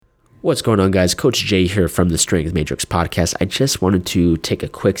What's going on, guys? Coach Jay here from the Strength Matrix podcast. I just wanted to take a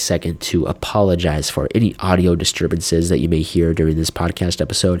quick second to apologize for any audio disturbances that you may hear during this podcast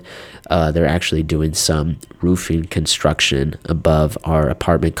episode. They're actually doing some roofing construction above our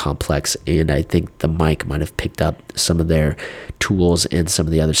apartment complex, and I think the mic might have picked up some of their tools and some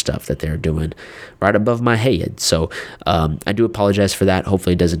of the other stuff that they're doing right above my head. So I do apologize for that.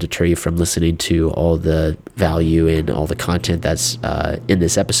 Hopefully it doesn't deter you from listening to all the value and all the content that's in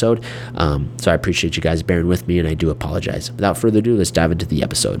this episode. So I appreciate you guys bearing with me, and I do apologize. Without further ado, let's dive into the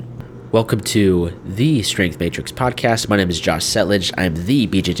episode. Welcome to the Strength Matrix podcast. My name is Josh Setledge. I'm the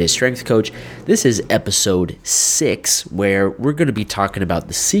BJJ Strength Coach. This is episode 6, where we're going to be talking about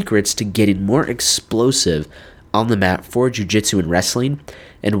the secrets to getting more explosive on the mat for jiu-jitsu and wrestling,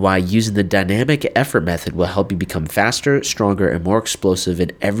 and why using the dynamic effort method will help you become faster, stronger, and more explosive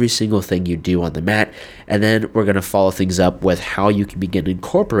in every single thing you do on the mat. And then we're going to follow things up with how you can begin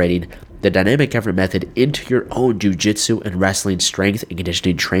incorporating the dynamic effort method into your own jiu-jitsu and wrestling strength and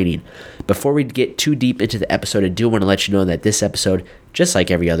conditioning training. Before we get too deep into the episode, I do want to let you know that this episode, just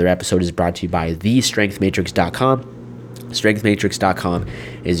like every other episode, is brought to you by thestrengthmatrix.com. StrengthMatrix.com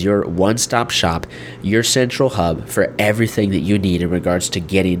is your one-stop shop, your central hub for everything that you need in regards to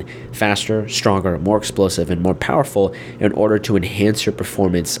getting faster, stronger, more explosive, and more powerful in order to enhance your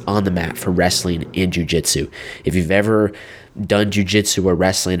performance on the mat for wrestling and jiu-jitsu. If you've ever done jiu-jitsu or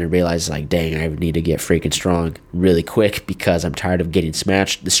wrestling and realized, like, dang, I need to get freaking strong really quick because I'm tired of getting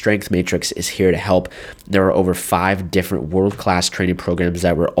smashed, the Strength Matrix is here to help. There are over 5 different world-class training programs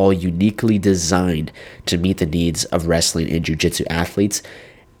that were all uniquely designed to meet the needs of wrestling and jiu-jitsu athletes.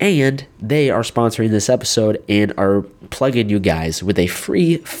 And they are sponsoring this episode and are plugging you guys with a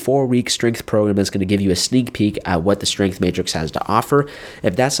free 4-week strength program that's going to give you a sneak peek at what the Strength Matrix has to offer.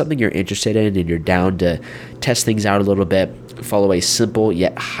 If that's something you're interested in and you're down to test things out a little bit, follow a simple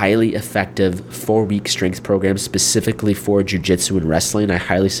yet highly effective 4-week strength program specifically for jiu-jitsu and wrestling, I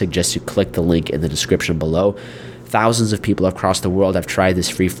highly suggest you click the link in the description below. Thousands of people across the world have tried this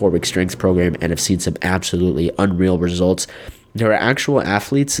free 4-week strength program and have seen some absolutely unreal results. There are actual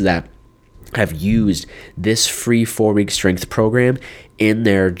athletes that have used this free 4-week strength program in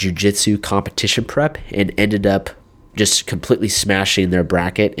their jiu-jitsu competition prep and ended up just completely smashing their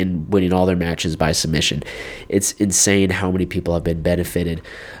bracket and winning all their matches by submission. It's insane how many people have been benefited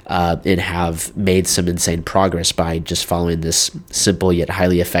and have made some insane progress by just following this simple yet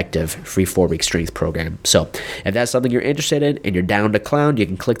highly effective free 4-week strength program. So if that's something you're interested in and you're down to clown, you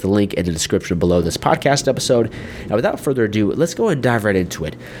can click the link in the description below this podcast episode. Now, without further ado, let's go and dive right into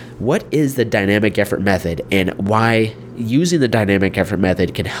it. What is the dynamic effort method, and why using the dynamic effort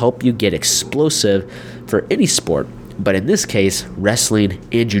method can help you get explosive for any sport, but in this case, wrestling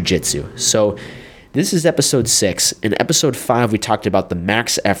and jiu-jitsu? So this is episode 6. In episode 5, we talked about the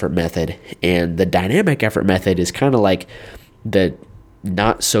max effort method, and the dynamic effort method is kind of like the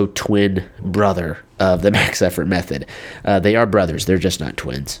not-so-twin brother of the max effort method. They are brothers. They're just not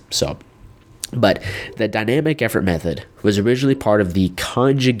twins. But the dynamic effort method was originally part of the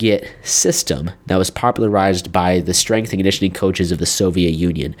conjugate system that was popularized by the strength and conditioning coaches of the Soviet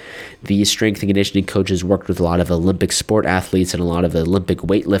Union. These strength and conditioning coaches worked with a lot of Olympic sport athletes and a lot of Olympic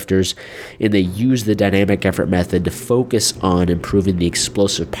weightlifters, and they used the dynamic effort method to focus on improving the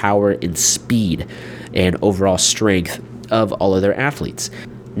explosive power and speed and overall strength of all of their athletes.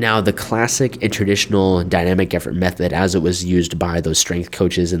 Now, the classic and traditional dynamic effort method, as it was used by those strength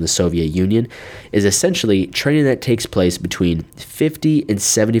coaches in the Soviet Union, is essentially training that takes place between 50 and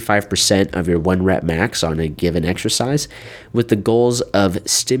 75% of your 1 rep max on a given exercise, with the goals of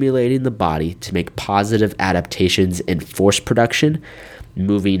stimulating the body to make positive adaptations in force production,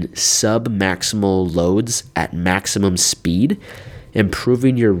 moving sub-maximal loads at maximum speed,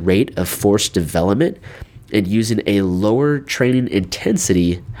 improving your rate of force development, and using a lower training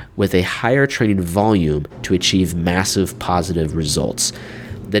intensity with a higher training volume to achieve massive positive results.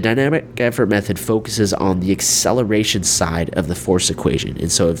 The dynamic effort method focuses on the acceleration side of the force equation. And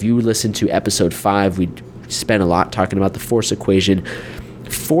so if you listen to episode 5, we spent a lot talking about the force equation.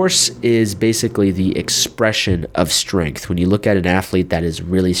 Force is basically the expression of strength. When you look at an athlete that is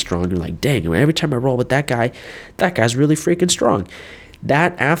really strong, you're like, dang, every time I roll with that guy's really freaking strong.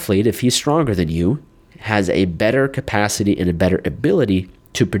 That athlete, if he's stronger than you, has a better capacity and a better ability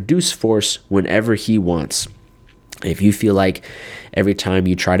to produce force whenever he wants. If you feel like every time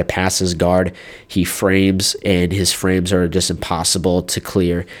you try to pass his guard, he frames and his frames are just impossible to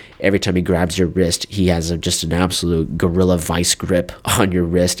clear, every time he grabs your wrist, he has just an absolute gorilla vice grip on your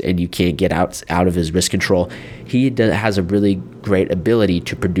wrist and you can't get out of his wrist control, he has a really great ability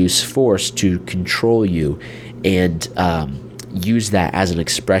to produce force to control you and use that as an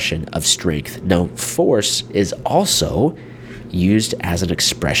expression of strength. Now, force is also used as an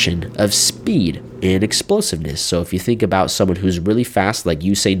expression of speed and explosiveness. So if you think about someone who's really fast, like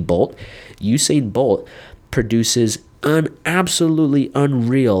Usain Bolt produces an absolutely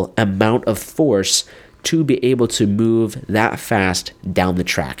unreal amount of force to be able to move that fast down the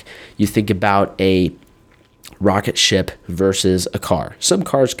track. You think about a rocket ship versus a car. Some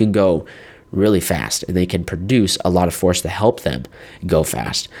cars can go really fast and they can produce a lot of force to help them go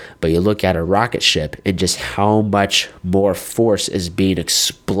fast. But you look at a rocket ship and just how much more force is being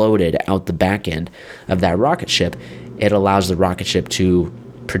exploded out the back end of that rocket ship. It allows the rocket ship to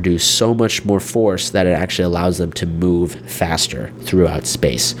produce so much more force that it actually allows them to move faster throughout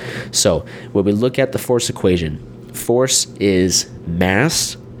space. So when we look at the force equation, force is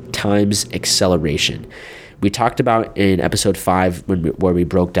mass times acceleration. We talked about in episode 5 where we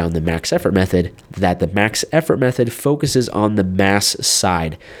broke down the max effort method that the max effort method focuses on the mass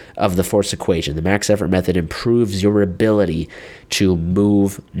side of the force equation. The max effort method improves your ability to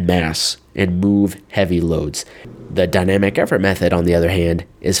move mass and move heavy loads. The dynamic effort method, on the other hand,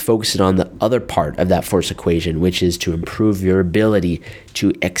 is focusing on the other part of that force equation, which is to improve your ability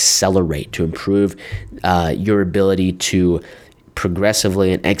to accelerate, to improve your ability to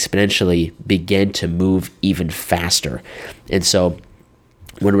progressively and exponentially begin to move even faster. And so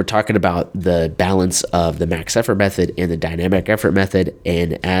when we're talking about the balance of the max effort method and the dynamic effort method,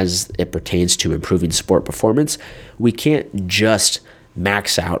 and as it pertains to improving sport performance, we can't just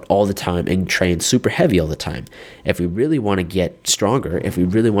max out all the time and train super heavy all the time. If we really want to get stronger, if we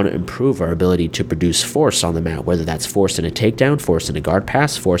really want to improve our ability to produce force on the mat, whether that's force in a takedown, force in a guard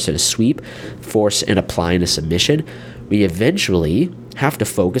pass, force in a sweep, force in applying a submission, we eventually have to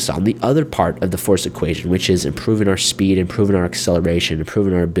focus on the other part of the force equation, which is improving our speed, improving our acceleration,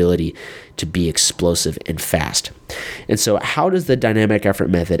 improving our ability to be explosive and fast. And so how does the dynamic effort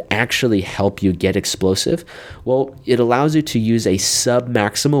method actually help you get explosive? Well, it allows you to use a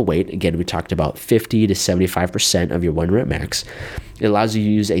sub-maximal weight. Again, we talked about 50 to 75% of your 1 rep max. It allows you to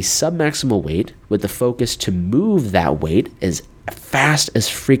use a sub-maximal weight with the focus to move that weight as fast as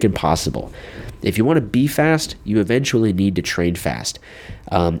freaking possible. If you want to be fast, you eventually need to train fast.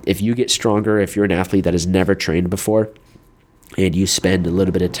 If you get stronger, if you're an athlete that has never trained before, and you spend a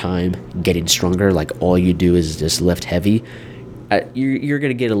little bit of time getting stronger, like all you do is just lift heavy, you're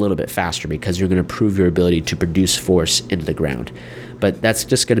going to get a little bit faster because you're going to improve your ability to produce force into the ground. But that's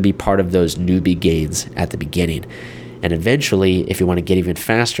just going to be part of those newbie gains at the beginning. And eventually, if you want to get even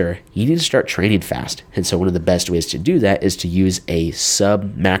faster, you need to start training fast. And so one of the best ways to do that is to use a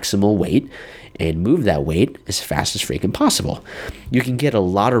sub-maximal weight and move that weight as fast as freaking possible. You can get a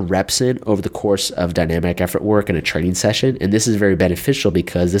lot of reps in over the course of dynamic effort work in a training session, and this is very beneficial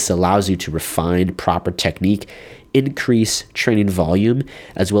because this allows you to refine proper technique, increase training volume,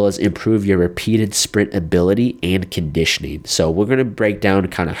 as well as improve your repeated sprint ability and conditioning. So we're going to break down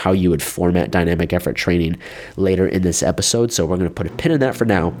kind of how you would format dynamic effort training later in this episode. So we're going to put a pin in that for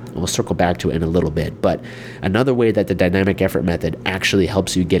now, and we'll circle back to it in a little bit. But another way that the dynamic effort method actually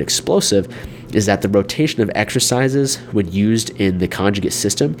helps you get explosive is that the rotation of exercises, when used in the conjugate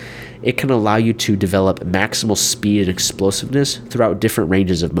system, it can allow you to develop maximal speed and explosiveness throughout different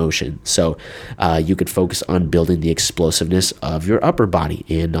ranges of motion. So you could focus on building the explosiveness of your upper body,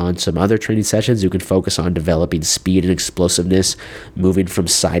 and on some other training sessions, you can focus on developing speed and explosiveness moving from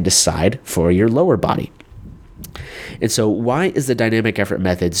side to side for your lower body. And so why is the dynamic effort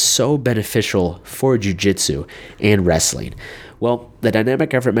method so beneficial for jiu-jitsu and wrestling? Well, the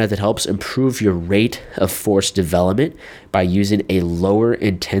dynamic effort method helps improve your rate of force development by using a lower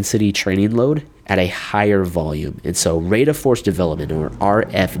intensity training load at a higher volume. And so rate of force development, or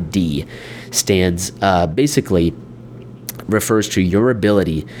RFD, stands basically refers to your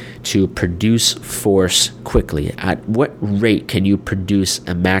ability to produce force quickly. At what rate can you produce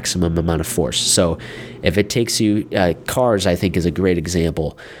a maximum amount of force? So if it takes you, cars I think is a great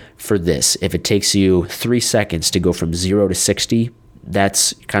example for this. If it takes you 3 seconds to go from 0 to 60,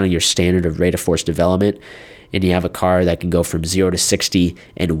 that's kind of your standard of rate of force development. And you have a car that can go from 0 to 60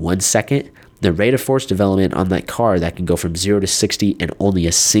 in 1 second. The rate of force development on that car that can go from 0 to 60 in only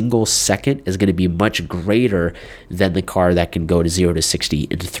a single second is going to be much greater than the car that can go to 0 to 60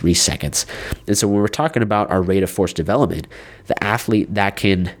 in 3 seconds. And so when we're talking about our rate of force development, the athlete that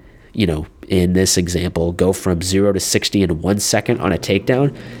can, in this example, go from 0 to 60 in 1 second on a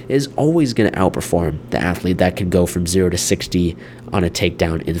takedown is always going to outperform the athlete that can go from 0 to 60 on a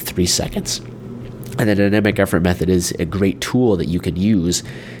takedown in 3 seconds. And the dynamic effort method is a great tool that you can use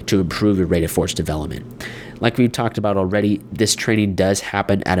to improve your rate of force development. Like we've talked about already, this training does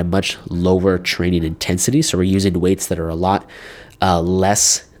happen at a much lower training intensity. So we're using weights that are a lot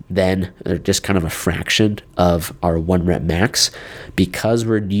less than, or just kind of a fraction of our 1 rep max. Because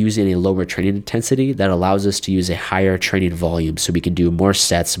we're using a lower training intensity, that allows us to use a higher training volume so we can do more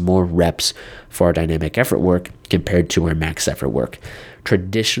sets, more reps for our dynamic effort work compared to our max effort work.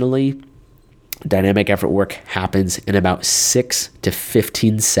 Traditionally, dynamic effort work happens in about 6 to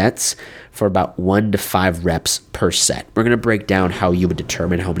 15 sets for about 1 to 5 reps per set. We're going to break down how you would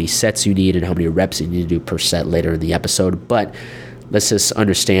determine how many sets you need and how many reps you need to do per set later in the episode, but let's just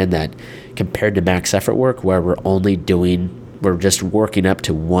understand that compared to max effort work, where we're just working up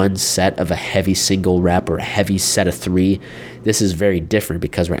to 1 set of a heavy single rep or a heavy set of 3, this is very different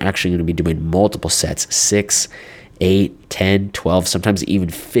because we're actually going to be doing multiple sets, 6, 8, 10, 12, sometimes even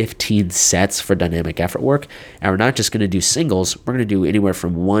 15 sets for dynamic effort work. And we're not just going to do singles, we're going to do anywhere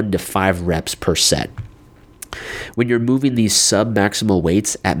from 1 to 5 reps per set. When you're moving these sub-maximal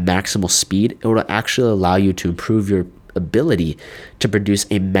weights at maximal speed, it will actually allow you to improve your ability to produce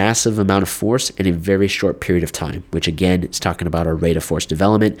a massive amount of force in a very short period of time, which again is talking about our rate of force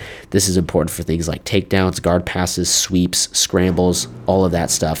development. This is important for things like takedowns, guard passes, sweeps, scrambles, all of that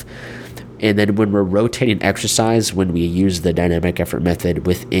stuff. And then when we're rotating exercise, when we use the dynamic effort method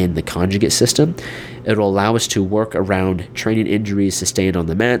within the conjugate system, it'll allow us to work around training injuries sustained on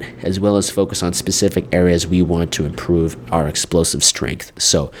the mat, as well as focus on specific areas we want to improve our explosive strength.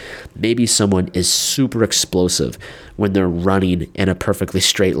 So maybe someone is super explosive when they're running in a perfectly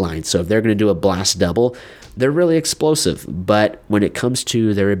straight line. So if they're going to do a blast double, they're really explosive, but when it comes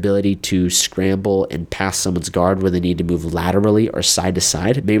to their ability to scramble and pass someone's guard where they need to move laterally or side to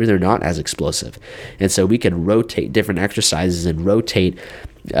side, maybe they're not as explosive. And so we can rotate different exercises and rotate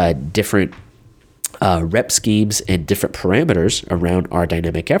different rep schemes and different parameters around our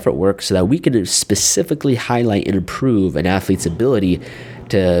dynamic effort work so that we can specifically highlight and improve an athlete's ability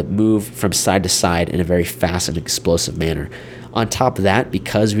to move from side to side in a very fast and explosive manner. On top of that,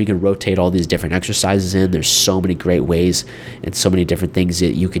 because we can rotate all these different exercises in, there's so many great ways and so many different things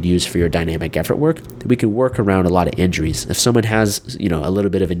that you could use for your dynamic effort work. We can work around a lot of injuries. If someone has, a little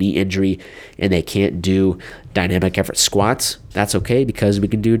bit of a knee injury and they can't do dynamic effort squats, that's okay because we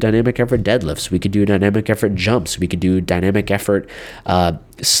can do dynamic effort deadlifts. We could do dynamic effort jumps. We could do dynamic effort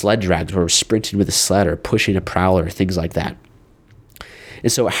sled drags where we're sprinting with a sled or pushing a prowler, things like that.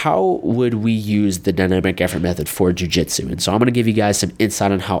 And so how would we use the dynamic effort method for jiu-jitsu? And so I'm going to give you guys some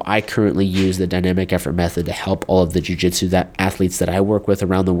insight on how I currently use the dynamic effort method to help all of the jiu-jitsu athletes that I work with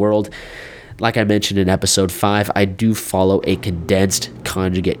around the world. Like I mentioned in episode 5, I do follow a condensed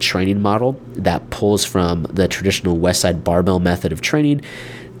conjugate training model that pulls from the traditional Westside barbell method of training.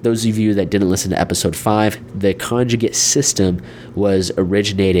 Those of you that didn't listen to episode 5, the conjugate system was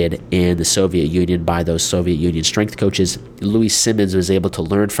originated in the Soviet Union by those Soviet Union strength coaches. Louis Simmons was able to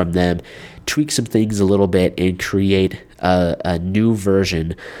learn from them, tweak some things a little bit, and create a new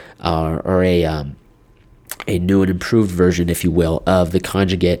version or a new and improved version, if you will, of the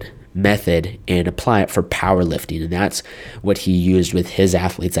conjugate method and apply it for powerlifting. And that's what he used with his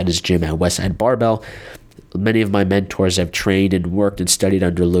athletes at his gym at Westside Barbell. Many of my mentors have trained and worked and studied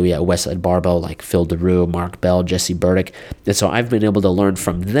under Louis at Westside Barbell, like Phil DeRue, Mark Bell, Jesse Burdick. And so I've been able to learn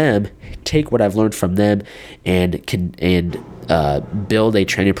from them, take what I've learned from them, and build a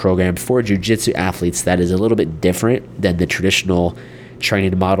training program for jiu-jitsu athletes that is a little bit different than the traditional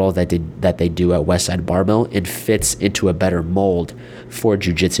training model that they do at Westside Barbell and fits into a better mold for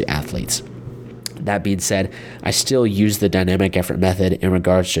jiu-jitsu athletes. That being said, I still use the dynamic effort method in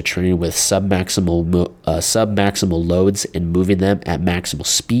regards to training with sub-maximal loads and moving them at maximal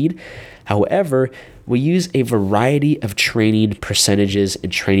speed. However, we use a variety of training percentages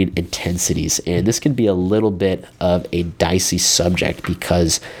and training intensities, and this can be a little bit of a dicey subject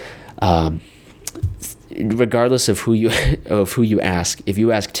because regardless of who you ask, if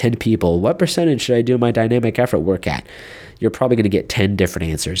you ask 10 people, what percentage should I do my dynamic effort work at? You're probably going to get 10 different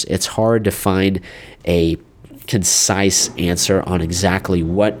answers. It's hard to find a concise answer on exactly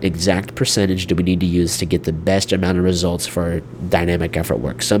what exact percentage do we need to use to get the best amount of results for dynamic effort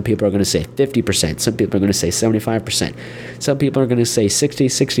work. Some people are going to say 50%. Some people are going to say 75%. Some people are going to say 60,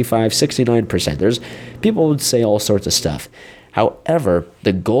 65, 69%. People would say all sorts of stuff. However,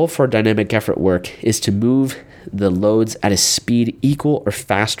 the goal for dynamic effort work is to move the loads at a speed equal or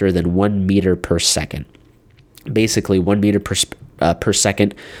faster than 1 meter per second. Basically, 1 meter per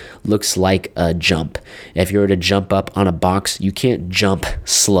second looks like a jump. If you were to jump up on a box, you can't jump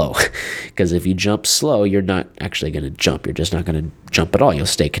slow, because if you jump slow, you're not actually going to jump. You're just not going to jump at all. You'll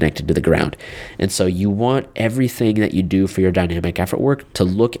stay connected to the ground. And so you want everything that you do for your dynamic effort work to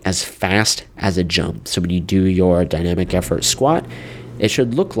look as fast as a jump. So when you do your dynamic effort squat, it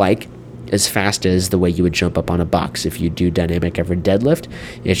should look like as fast as the way you would jump up on a box. If you do dynamic effort deadlift,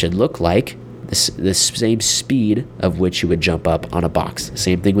 it should look like the same speed of which you would jump up on a box.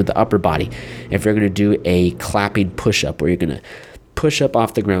 Same thing with the upper body. If you're going to do a clapping push-up, where you're going to push up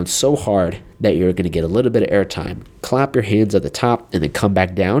off the ground so hard that you're going to get a little bit of air time, clap your hands at the top and then come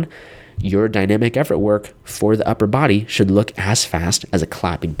back down, your dynamic effort work for the upper body should look as fast as a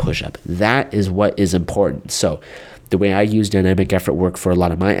clapping push-up. That is what is important. So the way I use dynamic effort work for a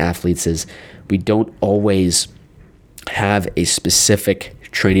lot of my athletes is we don't always have a specific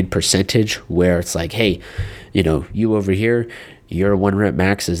training percentage where it's like, hey, you over here, your 1 rep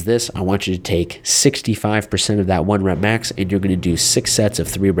max is this. I want you to take 65% of that 1 rep max and you're going to do 6 sets of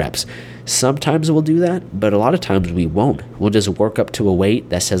 3 reps. Sometimes we'll do that, but a lot of times we won't. We'll just work up to a weight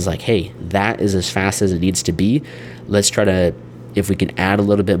that says like, hey, that is as fast as it needs to be. Let's try to, if we can add a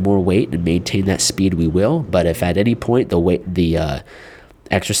little bit more weight and maintain that speed, we will. But if at any point the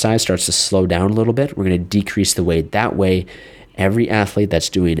exercise starts to slow down a little bit, we're going to decrease the weight. That way, every athlete that's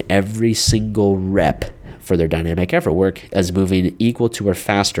doing every single rep for their dynamic effort work is moving equal to or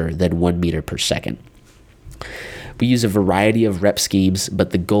faster than 1 meter per second. We use a variety of rep schemes,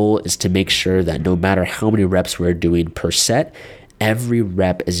 but the goal is to make sure that no matter how many reps we're doing per set, every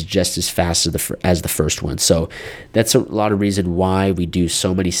rep is just as fast as the first one. So that's a lot of reason why we do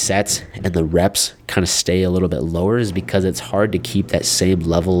so many sets and the reps kind of stay a little bit lower, is because it's hard to keep that same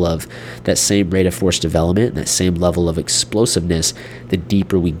rate of force development, that same level of explosiveness the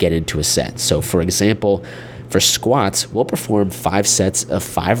deeper we get into a set. So for example, for squats, we'll perform 5 sets of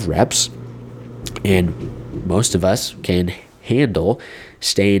 5 reps, and most of us can handle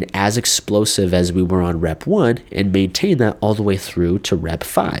staying as explosive as we were on rep 1 and maintain that all the way through to rep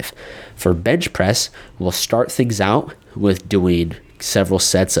 5. For bench press, we'll start things out with doing several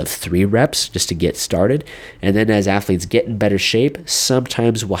sets of 3 reps just to get started. And then as athletes get in better shape,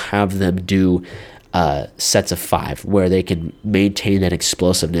 sometimes we'll have them do sets of 5 where they can maintain that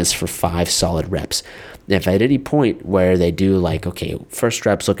explosiveness for 5 solid reps. If at any point where they do like, okay, first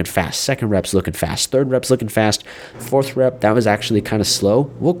rep's looking fast, second rep's looking fast, third rep's looking fast, fourth rep, that was actually kind of slow,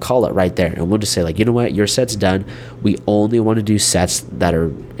 we'll call it right there. And we'll just say like, you know what, your set's done. We only want to do sets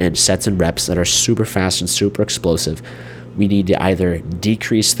and reps that are super fast and super explosive. We need to either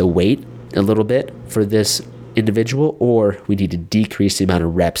decrease the weight a little bit for this individual, or we need to decrease the amount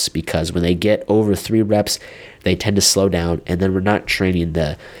of reps, because when they get over 3 reps, they tend to slow down, and then we're not training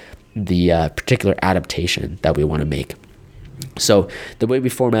the particular adaptation that we want to make. So the way we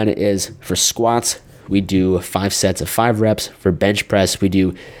format it is, for squats, we do 5 sets of 5 reps. For bench press, we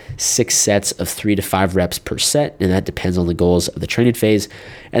do 6 sets of 3 to 5 reps per set, and that depends on the goals of the training phase.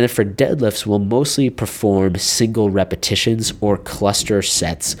 And then for deadlifts, we'll mostly perform single repetitions or cluster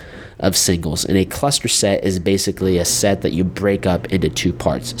sets of singles. And a cluster set is basically a set that you break up into 2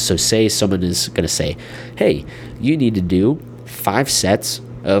 parts. So say someone is going to say, hey, you need to do 5 sets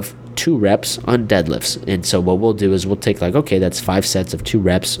of 2 reps on deadlifts. And so what we'll do is we'll take like, okay, that's 5 sets of 2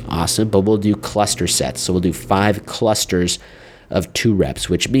 reps. Awesome. But we'll do cluster sets. So we'll do 5 clusters of 2 reps,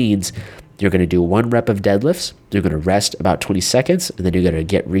 which means you're going to do 1 rep of deadlifts. You're going to rest about 20 seconds, and then you're going to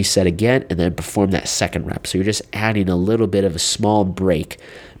get reset again and then perform that second rep. So you're just adding a little bit of a small break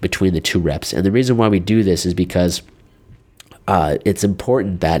between the 2 reps. And the reason why we do this is because it's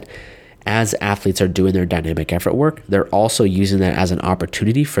important that as athletes are doing their dynamic effort work, they're also using that as an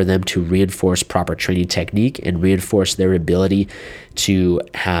opportunity for them to reinforce proper training technique and reinforce their ability to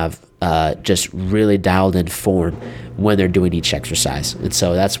have just really dialed in form when they're doing each exercise. And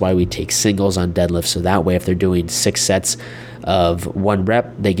so that's why we take singles on deadlifts. So that way, if they're doing 6 sets of 1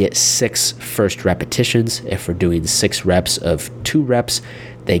 rep, they get 6 first repetitions. If we're doing 6 reps of 2 reps,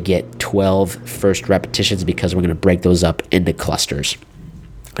 they get 12 first repetitions, because we're going to break those up into clusters.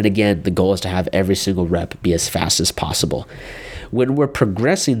 And again, the goal is to have every single rep be as fast as possible. When we're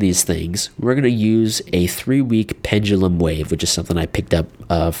progressing these things, we're going to use a 3-week pendulum wave, which is something I picked up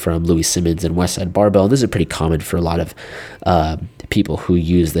from Louis Simmons and Westside Barbell. This is pretty common for a lot of people who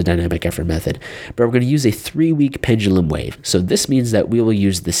use the dynamic effort method. But we're going to use a 3-week pendulum wave. So this means that we will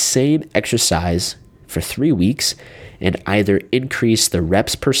use the same exercise for 3 weeks and either increase the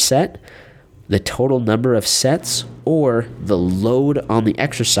reps per set, the total number of sets, or the load on the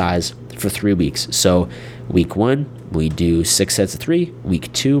exercise for 3 weeks. So week 1, we do 6 sets of 3.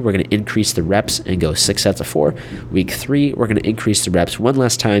 Week 2, we're going to increase the reps and go 6 sets of 4. Week 3, we're going to increase the reps one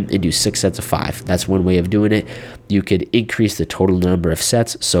last time and do 6 sets of 5. That's one way of doing it. You could increase the total number of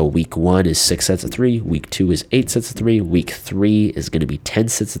sets. So week 1 is 6 sets of 3. Week 2 is 8 sets of 3. Week 3 is going to be 10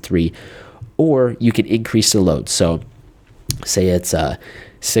 sets of 3. Or you can increase the load. So say it's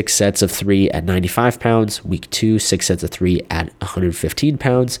 6 sets of 3 at 95 pounds. Week 2, 6 sets of 3 at 115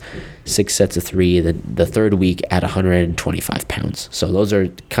 pounds. 6 sets of 3 the third week at 125 pounds. So those are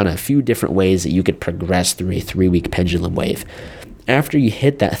kind of a few different ways that you could progress through a 3-week pendulum wave. After you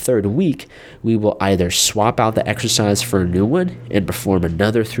hit that third week, we will either swap out the exercise for a new one and perform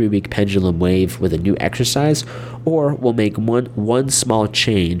another 3-week pendulum wave with a new exercise, or we'll make one small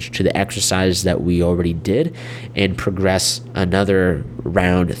change to the exercise that we already did and progress another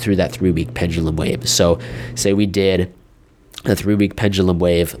round through that 3-week pendulum wave. So say we did a 3-week pendulum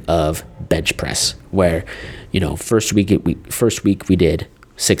wave of bench press, where, first week we did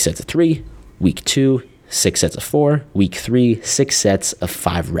 6 sets of 3, week 2, 6 sets of 4, week 3, 6 sets of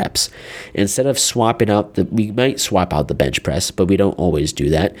 5 reps. Instead of swapping out we might swap out the bench press, but we don't always do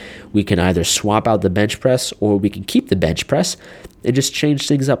that. We can either swap out the bench press or we can keep the bench press and just change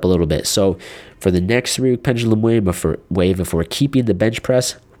things up a little bit. So for the next 3-week pendulum wave, if we're keeping the bench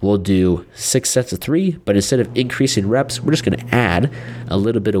press, we'll do 6 sets of 3, but instead of increasing reps, we're just going to add a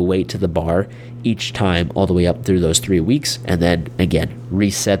little bit of weight to the bar each time all the way up through those 3 weeks, and then again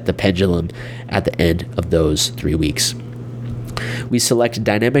reset the pendulum at the end of those 3 weeks. We select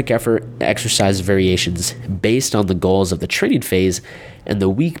dynamic effort exercise variations based on the goals of the training phase and the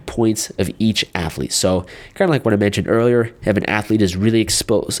weak points of each athlete. So kind of like what I mentioned earlier, if an athlete is really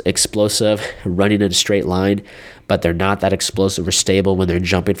explosive running in a straight line, but they're not that explosive or stable when they're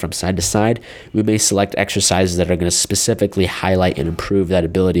jumping from side to side, we may select exercises that are going to specifically highlight and improve that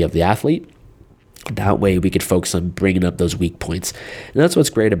ability of the athlete. That way we could focus on bringing up those weak points. And that's what's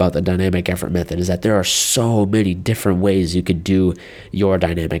great about the dynamic effort method, is that there are so many different ways you could do your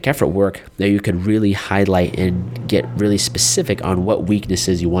dynamic effort work that you could really highlight and get really specific on what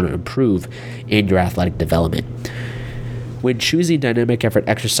weaknesses you want to improve in your athletic development. When choosing dynamic effort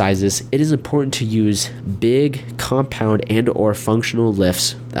exercises, it is important to use big, compound, and or functional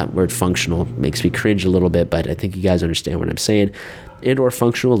lifts. That word functional makes me cringe a little bit, but I think you guys understand what I'm saying. And or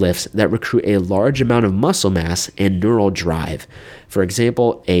functional lifts that recruit a large amount of muscle mass and neural drive. For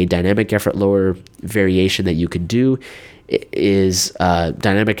example, a dynamic effort lower variation that you could do is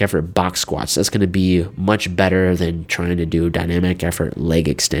dynamic effort box squats. That's going to be much better than trying to do dynamic effort leg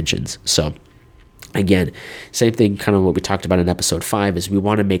extensions. So again, same thing, kind of what we talked about in episode 5, is we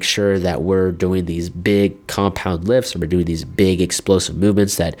want to make sure that we're doing these big compound lifts, and we're doing these big explosive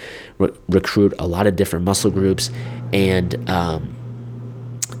movements that recruit a lot of different muscle groups and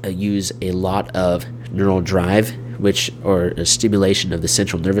use a lot of neural drive, or a stimulation of the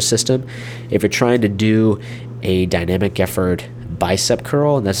central nervous system. If you're trying to do a dynamic effort bicep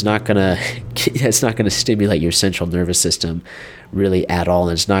curl, that's not gonna stimulate your central nervous system really at all.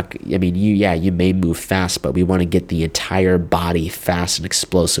 And it's not, you may move fast, but we want to get the entire body fast and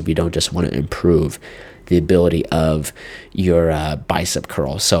explosive. We don't just want to improve the ability of your bicep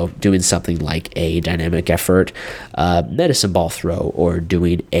curl. So doing something like a dynamic effort medicine ball throw, or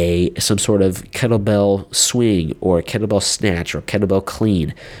doing some sort of kettlebell swing or kettlebell snatch or kettlebell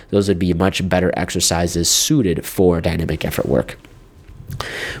clean, those would be much better exercises suited for dynamic effort work.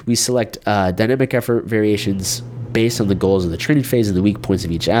 We select dynamic effort variations based on the goals of the training phase and the weak points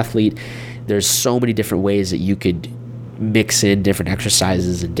of each athlete. There's so many different ways that you could mix in different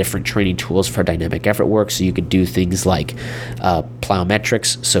exercises and different training tools for dynamic effort work. So you could do things like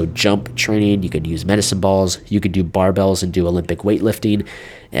plyometrics, so jump training. You could use medicine balls. You could do barbells and do Olympic weightlifting.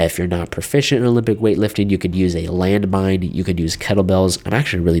 If you're not proficient in Olympic weightlifting, you could use a landmine. You could use kettlebells. I'm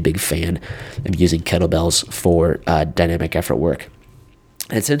actually a really big fan of using kettlebells for dynamic effort work.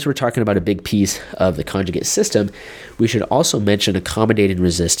 And since we're talking about a big piece of the conjugate system, we should also mention accommodating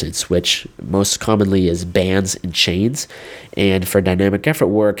resistance, which most commonly is bands and chains. And for dynamic effort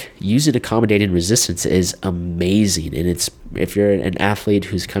work, using accommodating resistance is amazing. And if you're an athlete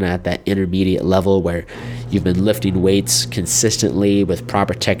who's kind of at that intermediate level where you've been lifting weights consistently with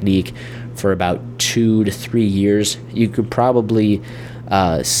proper technique for about 2 to 3 years, you could probably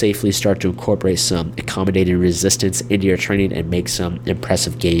safely start to incorporate some accommodating resistance into your training and make some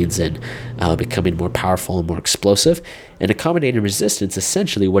impressive gains and becoming more powerful and more explosive. And accommodating resistance,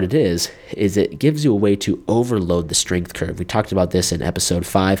 essentially what it is it gives you a way to overload the strength curve. We talked about this in episode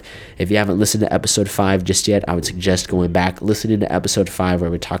 5. If you haven't listened to episode 5 just yet, I would suggest going back, listening to episode 5, where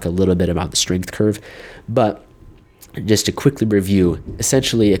we talk a little bit about the strength curve. But just to quickly review,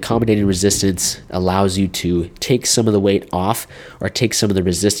 essentially accommodating resistance allows you to take some of the weight off or take some of the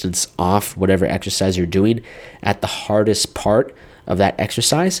resistance off whatever exercise you're doing at the hardest part of that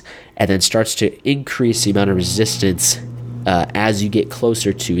exercise, and then starts to increase the amount of resistance as you get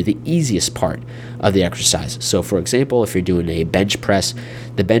closer to the easiest part of the exercise. So for example, if you're doing a bench press,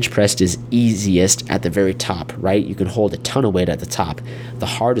 the bench press is easiest at the very top, right? You can hold a ton of weight at the top. The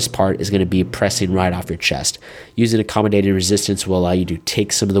hardest part is going to be pressing right off your chest. Using accommodated resistance will allow you to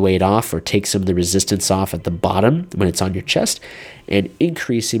take some of the weight off or take some of the resistance off at the bottom when it's on your chest, and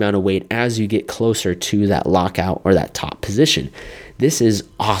increase the amount of weight as you get closer to that lockout or that top position. This is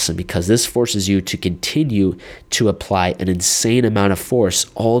awesome because this forces you to continue to apply an insane amount of force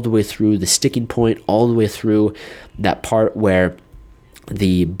all the way through the sticking point, all the way through that part where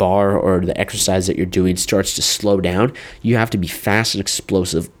the bar or the exercise that you're doing starts to slow down. You have to be fast and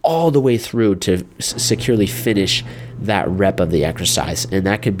explosive all the way through to securely finish that rep of the exercise. And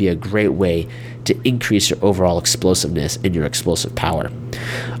that can be a great way to increase your overall explosiveness and your explosive power.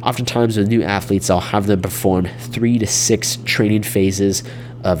 Oftentimes with new athletes, I'll have them perform 3 to 6 training phases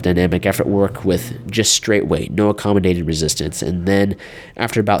of dynamic effort work with just straight weight, no accommodated resistance. And then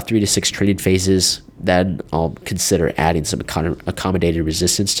after about 3 to 6 training phases, then I'll consider adding some accommodated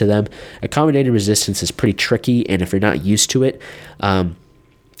resistance to them. Accommodated resistance is pretty tricky, and if you're not used to it,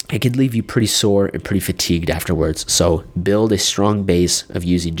 it can leave you pretty sore and pretty fatigued afterwards. So build a strong base of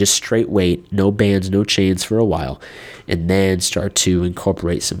using just straight weight, no bands, no chains for a while, and then start to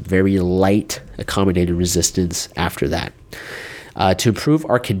incorporate some very light accommodated resistance after that. To improve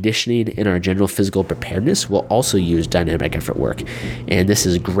our conditioning and our general physical preparedness, we'll also use dynamic effort work. And this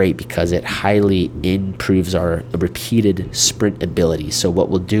is great because it highly improves our repeated sprint ability. So what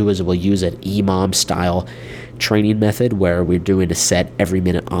we'll do is we'll use an EMOM style training method where we're doing a set every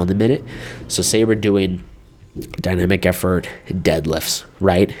minute on the minute. So say we're doing dynamic effort deadlifts,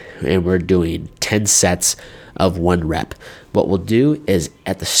 right? And we're doing 10 sets of 1 rep. What we'll do is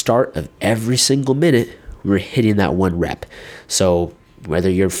at the start of every single minute, we're hitting that 1 rep. So whether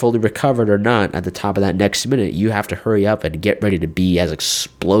you're fully recovered or not, at the top of that next minute, you have to hurry up and get ready to be as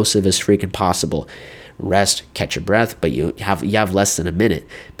explosive as freaking possible. Rest, catch your breath, but you have less than a minute,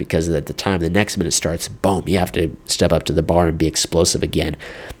 because at the time the next minute starts, boom, you have to step up to the bar and be explosive again.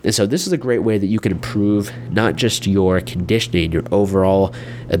 And so this is a great way that you can improve not just your conditioning, your overall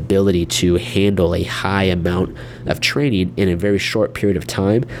ability to handle a high amount of training in a very short period of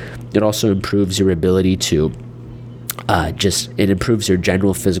time. It also improves your ability to it improves your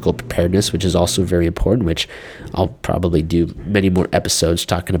general physical preparedness, which is also very important, which I'll probably do many more episodes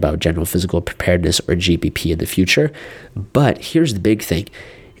talking about general physical preparedness or GPP in the future. But here's the big thing.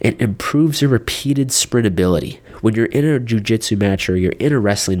 It improves your repeated sprint ability. When you're in a jiu-jitsu match or you're in a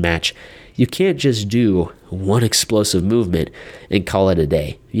wrestling match, you can't just do one explosive movement and call it a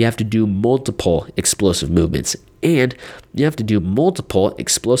day. You have to do multiple explosive movements, and you have to do multiple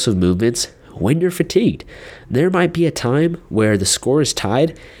explosive movements when you're fatigued. There might be a time where the score is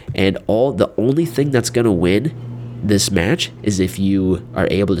tied, and the only thing that's going to win this match is if you are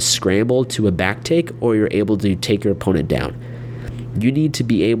able to scramble to a back take or you're able to take your opponent down. You need to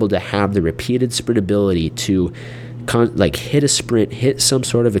be able to have the repeated sprint ability to hit a sprint, hit some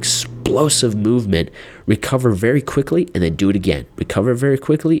sort of explosive movement, recover very quickly, and then do it again. Recover very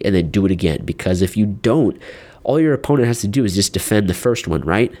quickly, and then do it again. Because if you don't, all your opponent has to do is just defend the first one,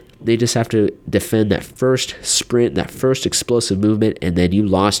 right? They just have to defend that first sprint, that first explosive movement, and then you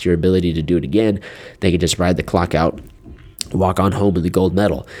lost your ability to do it again. They can just ride the clock out, walk on home with the gold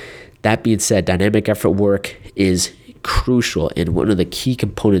medal. That being said, dynamic effort work is crucial and one of the key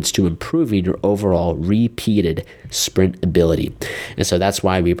components to improving your overall repeated sprint ability. And so that's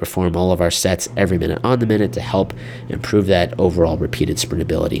why we perform all of our sets every minute on the minute to help improve that overall repeated sprint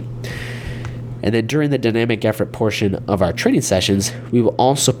ability. And then during the dynamic effort portion of our training sessions, we will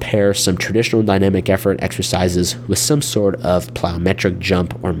also pair some traditional dynamic effort exercises with some sort of plyometric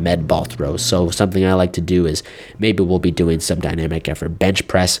jump or med ball throw. So something I like to do is maybe we'll be doing some dynamic effort bench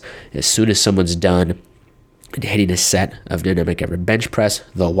press. As soon as someone's done hitting a set of dynamic effort bench press,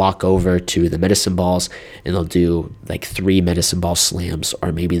 they'll walk over to the medicine balls and they'll do like 3 medicine ball slams,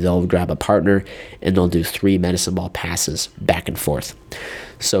 or maybe they'll grab a partner and they'll do 3 medicine ball passes back and forth.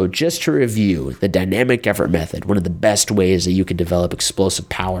 So just to review, the dynamic effort method, one of the best ways that you can develop explosive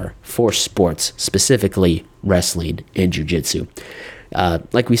power for sports, specifically wrestling and jiu-jitsu.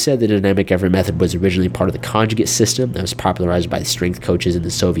 Like we said, the dynamic effort method was originally part of the conjugate system that was popularized by strength coaches in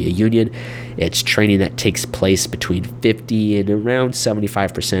the Soviet Union. It's training that takes place between 50 and around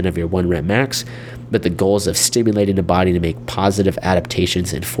 75% of your 1 rep max, but the goals of stimulating the body to make positive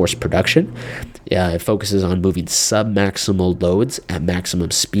adaptations in force production. It focuses on moving sub-maximal loads at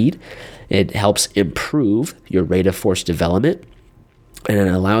maximum speed. It helps improve your rate of force development, and it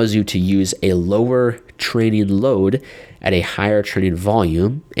allows you to use a lower training load at a higher training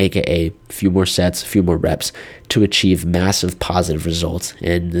volume, aka a few more sets, a few more reps, to achieve massive positive results.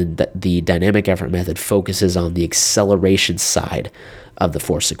 And the dynamic effort method focuses on the acceleration side of the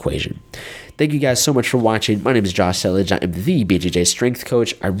force equation. Thank you guys so much for watching. My name is Josh Selledge. I am the BJJ Strength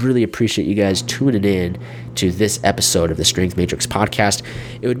Coach. I really appreciate you guys tuning in to this episode of the Strength Matrix podcast.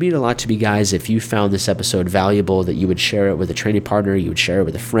 It would mean a lot to me, guys, if you found this episode valuable, that you would share it with a training partner, you would share it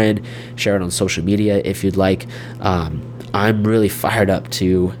with a friend, share it on social media if you'd like. I'm really fired up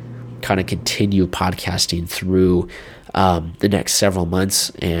to kind of continue podcasting through the next several months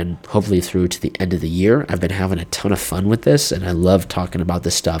and hopefully through to the end of the year. I've been having a ton of fun with this, and I love talking about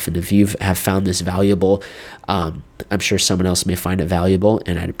this stuff. And if you have found this valuable, I'm sure someone else may find it valuable,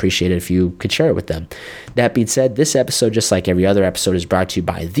 and I'd appreciate it if you could share it with them. That being said, this episode, just like every other episode, is brought to you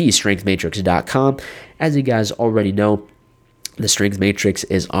by thestrengthmatrix.com. As you guys already know, the Strength Matrix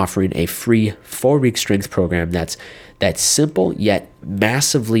is offering a free 4-week strength program that's simple yet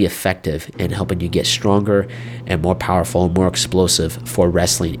massively effective in helping you get stronger and more powerful and more explosive for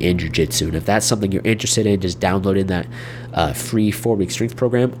wrestling and jiu-jitsu. And if that's something you're interested in, just downloading that free 4-week strength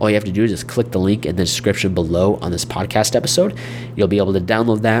program, all you have to do is just click the link in the description below on this podcast episode. You'll be able to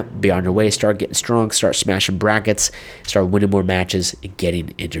download that, be on your way, start getting strong, start smashing brackets, start winning more matches, and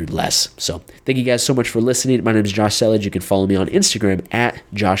getting injured less. So thank you guys so much for listening. My name is Josh Selledge. You can follow me on Instagram at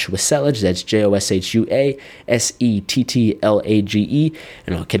Joshua Selledge. That's JOSHUASETTLAGE.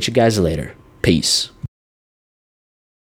 And I'll catch you guys later. Peace.